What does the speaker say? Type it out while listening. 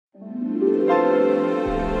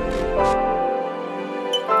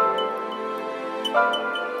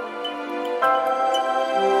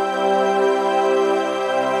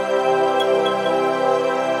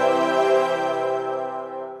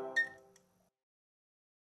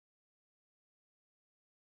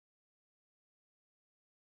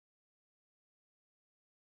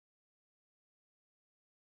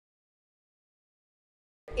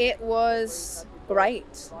It was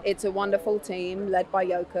great. It's a wonderful team led by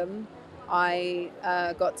Joachim. I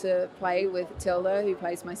got to play with Tilda, who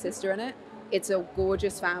plays my sister in it. It's a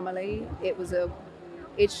gorgeous family.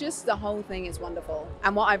 It's just the whole thing is wonderful.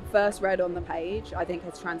 And what I first read on the page, I think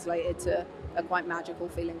has translated to a quite magical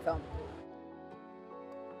feeling film.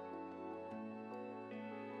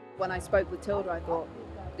 When I spoke with Tilda, I thought,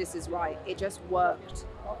 this is right. It just worked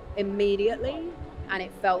immediately and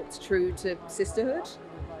it felt true to sisterhood.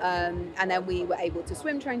 And then we were able to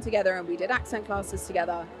swim train together and we did accent classes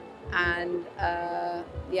together. And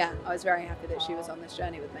yeah, I was very happy that she was on this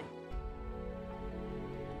journey with me.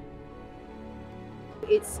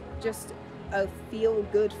 It's just a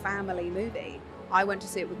feel-good family movie. I went to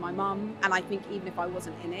see it with my mum, and I think even if I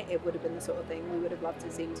wasn't in it, it would have been the sort of thing we would have loved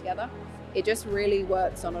to see together. It just really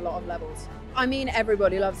works on a lot of levels. I mean,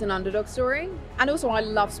 everybody loves an underdog story, and also I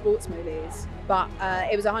love sports movies, but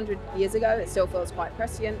it was 100 years ago. It still feels quite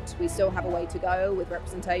prescient. We still have a way to go with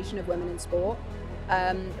representation of women in sport.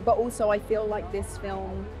 But also I feel like this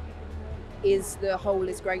film is the whole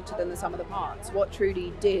is greater than the sum of the parts. What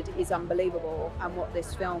Trudy did is unbelievable, and what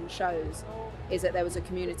this film shows is that there was a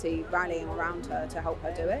community rallying around her to help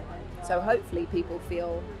her do it. So hopefully people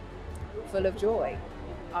feel full of joy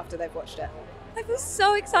after they've watched it. I feel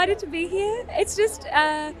so excited to be here. It's just,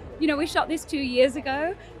 you know, we shot this 2 years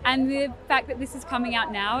ago, and the fact that this is coming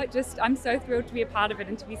out now, I'm so thrilled to be a part of it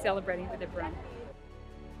and to be celebrating with everyone.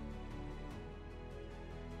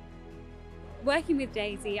 Working with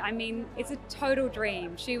Daisy, I mean, it's a total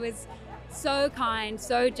dream. She was so kind,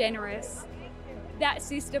 so generous. That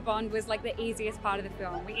sister bond was like the easiest part of the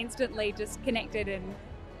film. We instantly just connected, and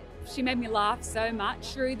she made me laugh so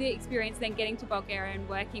much through the experience then getting to Bulgaria and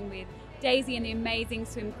working with Daisy and the amazing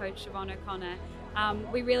swim coach Siobhan O'Connor.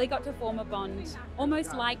 We really got to form a bond,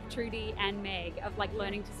 almost like Trudy and Meg, of like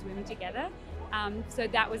learning to swim together. So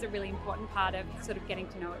that was a really important part of sort of getting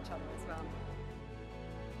to know each other as well.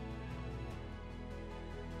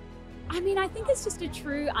 I mean, I think it's just a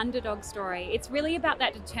true underdog story. It's really about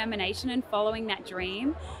that determination and following that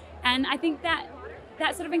dream. And I think that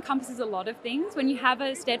sort of encompasses a lot of things. When you have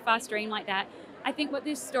a steadfast dream like that, I think what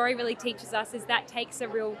this story really teaches us is that takes a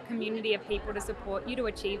real community of people to support you to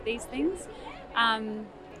achieve these things.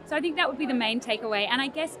 So I think that would be the main takeaway. And I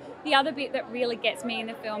guess the other bit that really gets me in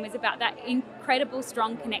the film is about that incredible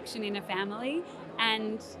strong connection in a family.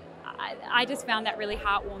 And I just found that really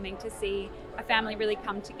heartwarming to see a family really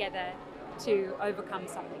come together to overcome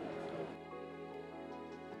something.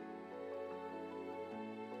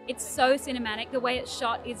 It's so cinematic. The way it's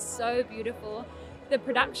shot is so beautiful. The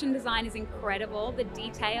production design is incredible, the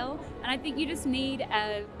detail, and I think you just need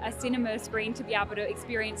a cinema screen to be able to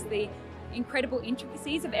experience the incredible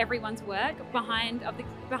intricacies of everyone's work behind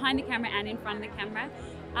the camera and in front of the camera.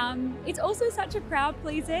 It's also such a crowd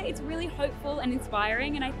pleaser. It's really hopeful and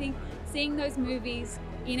inspiring, and I think seeing those movies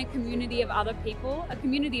in a community of other people, a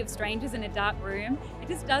community of strangers in a dark room, it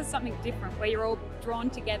just does something different where you're all drawn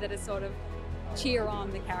together to sort of cheer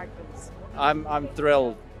on the characters. I'm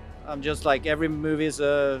thrilled. I'm just like, every movie is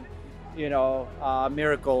a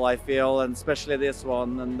miracle, I feel, and especially this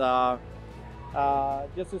one. And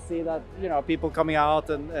just to see that, people coming out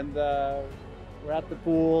and we're at the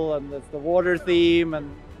pool and it's the water theme,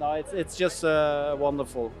 and no, it's just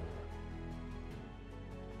wonderful.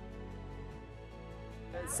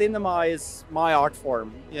 Cinema is my art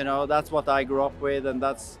form, that's what I grew up with, and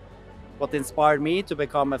that's what inspired me to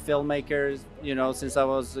become a filmmaker, since I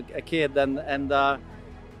was a kid. And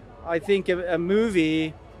I think a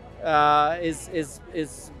movie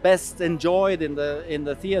is best enjoyed in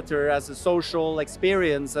the theater as a social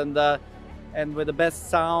experience, and with the best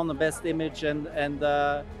sound, the best image, and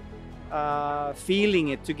feeling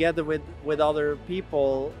it together with other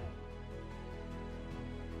people.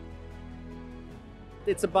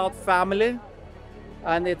 It's about family,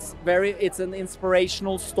 and it's an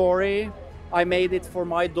inspirational story. I made it for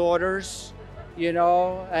my daughters,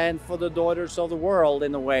 and for the daughters of the world,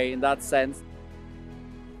 in a way, in that sense.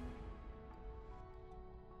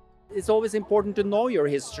 It's always important to know your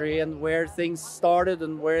history and where things started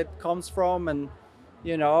and where it comes from, and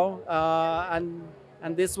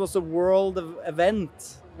and this was a world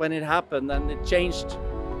event when it happened, and it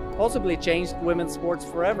possibly changed women's sports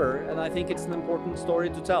forever, and I think it's an important story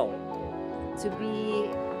to tell. to be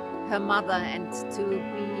her mother and to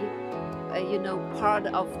be part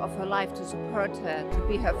of her life, to support her, to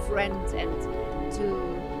be her friend, and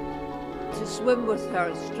to swim with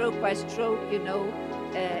her stroke by stroke,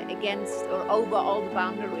 against or over all the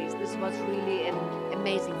boundaries. This was really an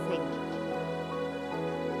amazing thing.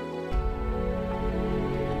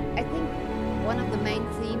 I think one of the main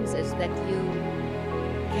themes is that you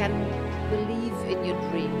can believe in your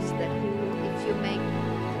dreams, that if you make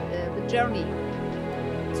the journey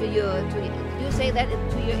to you say that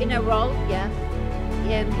to your inner world,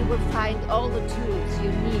 you will find all the tools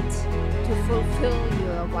you need to fulfill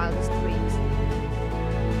your wildest dreams.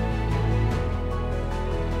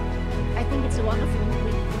 I think it's a wonderful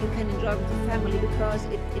movie you can enjoy with the family because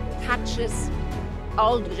it touches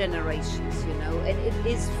all the generations, and it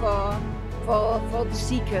is for the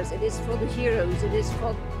seekers, it is for the heroes, it is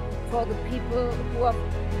for the people who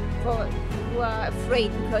are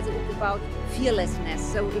afraid, because it is about fearlessness.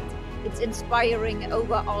 So it's inspiring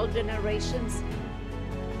over all generations.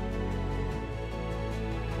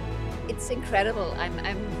 It's incredible.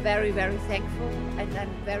 I'm very, very thankful, and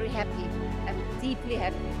I'm very happy. I'm deeply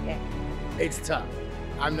happy. Yeah. It's tough.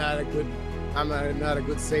 I'm not a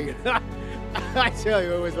good singer. I tell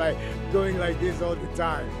you, it was like going like this all the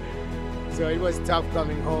time. So it was tough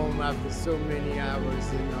coming home after so many hours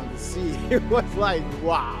on the sea. It was like,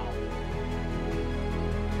 wow.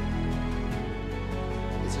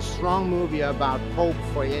 It's a strong movie about hope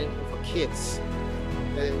for kids.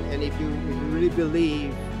 And if you really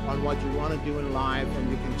believe on what you want to do in life and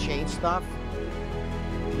you can change stuff,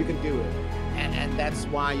 you can do it. And that's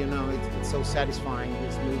why, it's so satisfying,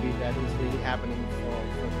 this movie, that is really happening for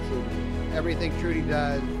Trudy. Everything Trudy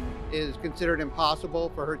does is considered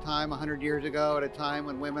impossible for her time 100 years ago, at a time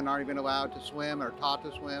when women aren't even allowed to swim or taught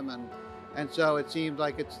to swim. And so it seems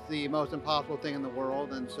like it's the most impossible thing in the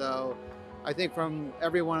world. And so I think from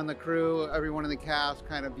everyone in the crew, everyone in the cast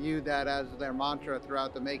kind of viewed that as their mantra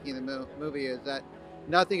throughout the making of the movie, is that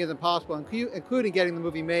nothing is impossible, including getting the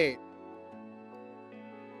movie made.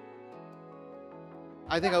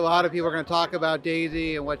 I think a lot of people are going to talk about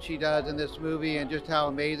Daisy and what she does in this movie and just how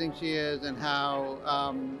amazing she is, and how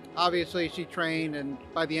obviously she trained, and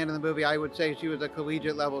by the end of the movie I would say she was a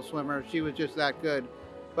collegiate level swimmer. She was just that good.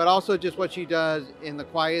 But also just what she does in the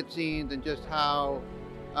quiet scenes, and just how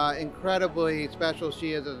incredibly special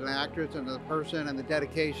she is as an actress and as a person, and the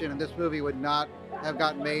dedication. And this movie would not have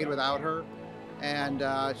gotten made without her. And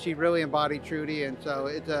she really embodied Trudy, and so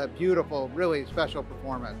it's a beautiful, really special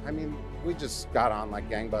performance. I mean, we just got on like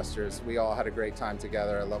gangbusters. We all had a great time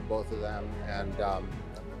together. I love both of them, and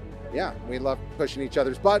yeah, we loved pushing each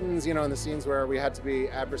other's buttons, in the scenes where we had to be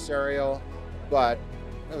adversarial, but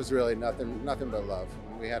it was really nothing but love.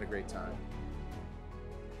 We had a great time.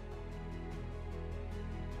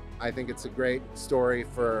 I think it's a great story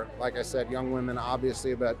for, like I said, young women,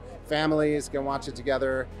 obviously, but families can watch it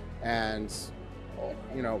together, and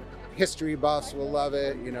history buffs will love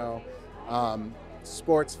it,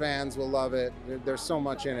 sports fans will love it. There's so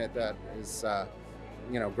much in it that is,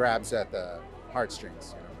 grabs at the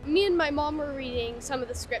heartstrings. Me and my mom were reading some of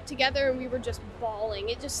the script together, and we were just bawling.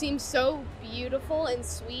 It just seemed so beautiful and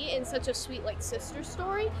sweet, and such a sweet, sister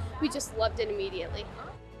story. We just loved it immediately.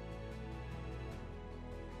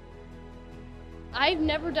 I've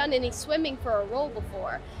never done any swimming for a role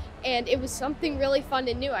before, and it was something really fun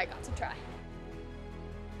and new I got to try.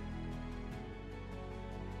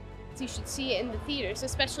 You should see it in the theaters,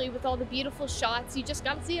 especially with all the beautiful shots. You just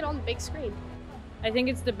got to see it on the big screen. I think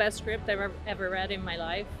it's the best script I've ever read in my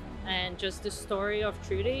life, and just the story of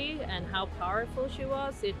Trudy and how powerful she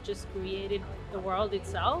was, it just created the world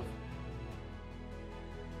itself.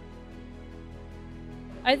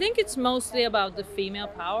 I think it's mostly about the female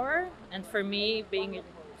power, and for me, being a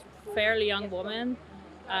fairly young woman,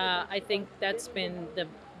 I think that's been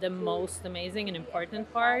the most amazing and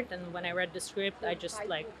important part. And when I read the script, I just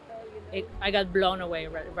I got blown away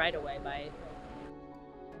right away by it.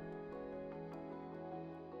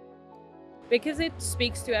 Because it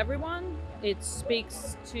speaks to everyone. It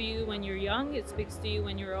speaks to you when you're young, it speaks to you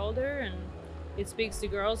when you're older, and it speaks to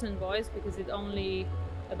girls and boys, because it's only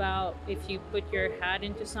about, if you put your hat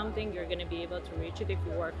into something, you're going to be able to reach it if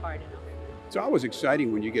you work hard enough. It's always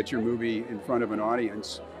exciting when you get your movie in front of an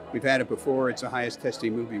audience. We've had it before. It's the highest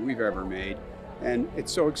testing movie we've ever made. And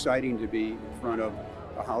it's so exciting to be in front of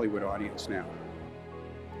a Hollywood audience now.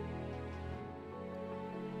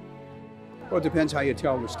 Well, it depends how you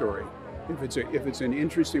tell the story. If it's an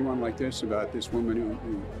interesting one like this, about this woman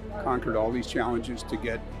who conquered all these challenges to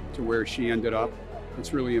get to where she ended up,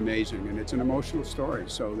 it's really amazing. And it's an emotional story.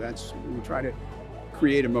 So we try to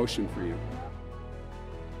create emotion for you.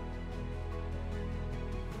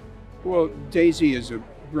 Well, Daisy is a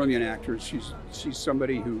brilliant actress. She's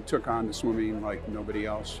somebody who took on the swimming like nobody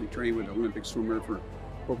else. She trained with an Olympic swimmer for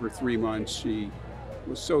over 3 months. She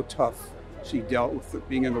was so tough. She dealt with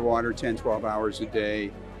being in the water 10, 12 hours a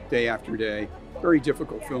day, day after day. Very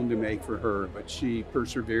difficult film to make for her, but she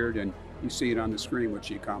persevered, and you see it on the screen what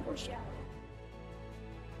she accomplished.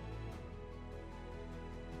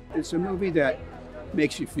 It's a movie that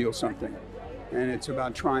makes you feel something, and it's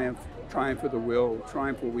about triumph of the will,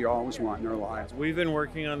 triumph what we always want in our lives. We've been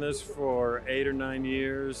working on this for 8 or 9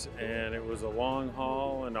 years, and it was a long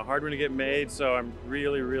haul and a hard one to get made, so I'm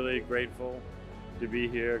really, really grateful to be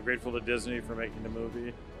here, grateful to Disney for making the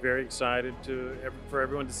movie. Very excited for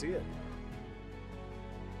everyone to see it.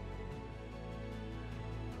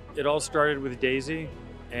 It all started with Daisy,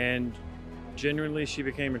 and genuinely she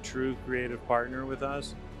became a true creative partner with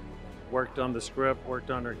us. Worked on the script,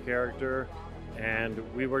 worked on her character, and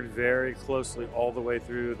we worked very closely all the way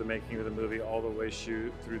through the making of the movie, all the way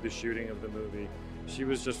through the shooting of the movie. She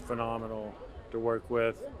was just phenomenal to work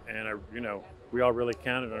with, and we all really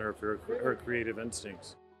counted on her for her creative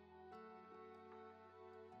instincts.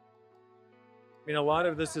 I mean, a lot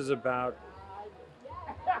of this is about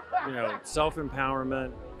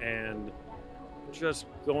self-empowerment and just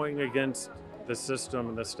going against the system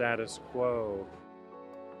and the status quo.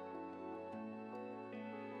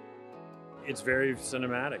 It's very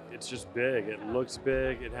cinematic. It's just big. It looks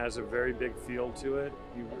big. It has a very big feel to it.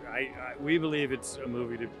 We believe it's a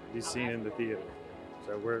movie to be seen in the theater.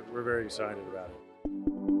 So we're very excited about it.